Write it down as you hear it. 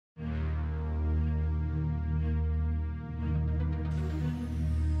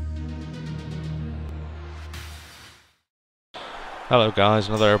Hello guys,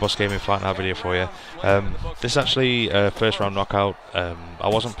 another Erebos Gaming Fight Night video for you. This is actually a first round knockout. I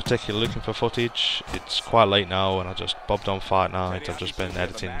wasn't particularly looking for footage. It's quite late now and I just bobbed on Fight Night. I've just been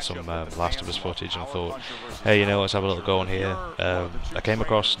editing some Last of Us footage and I thought, hey, you know, let's have a little go on here. I came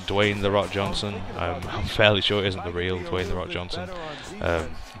across Dwayne "The Rock" Johnson. I'm fairly sure it isn't the real Dwayne "The Rock" Johnson.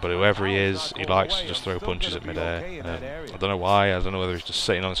 But whoever he is, he likes to just throw punches at mid-air. I don't know why. I don't know whether he's just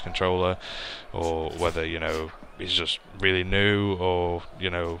sitting on his controller or whether, you know, he's just really new, or, you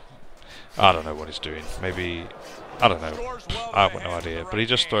know, I don't know what he's doing. Maybe, I don't know, I have no idea, but he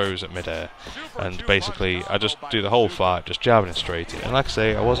just throws at mid-air, and basically I just do the whole fight just jabbing it straight in. And like I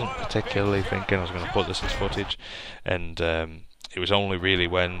say, I wasn't particularly thinking I was going to put this into footage, and it was only really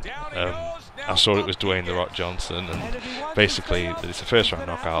when I saw it was Dwayne "The Rock" Johnson, and basically it's a first round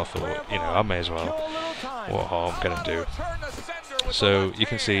knockout. I thought, you know, I may as well, what harm can I do? So you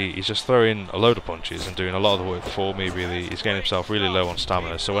can see he's just throwing a load of punches and doing a lot of the work for me, really. He's getting himself really low on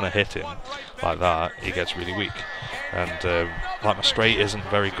stamina, so when I hit him like that, he gets really weak. And like, my straight isn't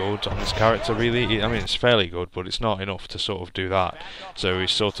very good on this character, really. I mean, it's fairly good, but it's not enough to sort of do that. So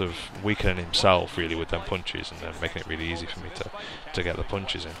he's sort of weakening himself, really, with them punches, and then making it really easy for me to get the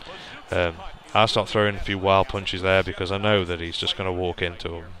punches in. I'll start throwing a few wild punches there because I know that he's just going to walk into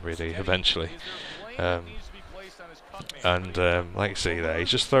them, really, eventually. Like you see there, he's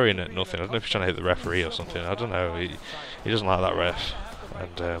just throwing at nothing. I don't know if he's trying to hit the referee or something. I don't know. He doesn't like that ref.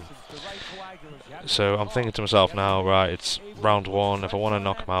 And so I'm thinking to myself now, right, it's round one. If I want to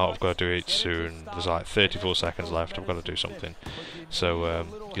knock him out, I've got to do it soon. There's like 34 seconds left. I've got to do something. So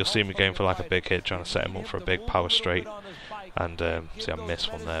you'll see me going for like a big hit, trying to set him up for a big power straight. And see, I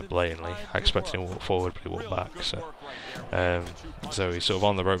missed one there blatantly. I expected him to walk forward, but he walked back. So he's sort of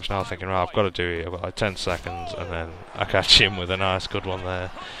on the ropes now, thinking, right, I've got to do it. I've got like 10 seconds, and then I catch him with a nice, good one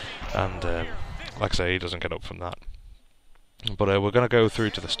there. And like I say, he doesn't get up from that. But we're going to go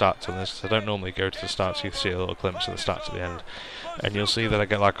through to the stats on this. I don't normally go to the stats. You can see a little glimpse of the stats at the end, and you'll see that I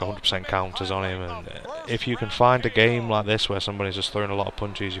get like 100% counters on him. And if you can find a game like this where somebody's just throwing a lot of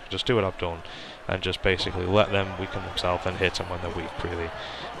punches, you can just do what I've done and just basically let them weaken themselves and hit them when they're weak. Really,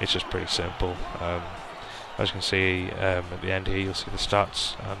 it's just pretty simple. As you can see at the end here, you'll see the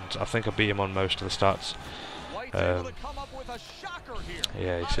stats, and I think I beat him on most of the stats.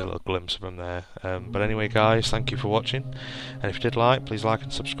 Yeah, you see a little glimpse of him there. But anyway, guys, thank you for watching, and if you did like, please like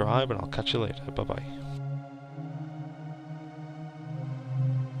and subscribe, and I'll catch you later. Bye bye.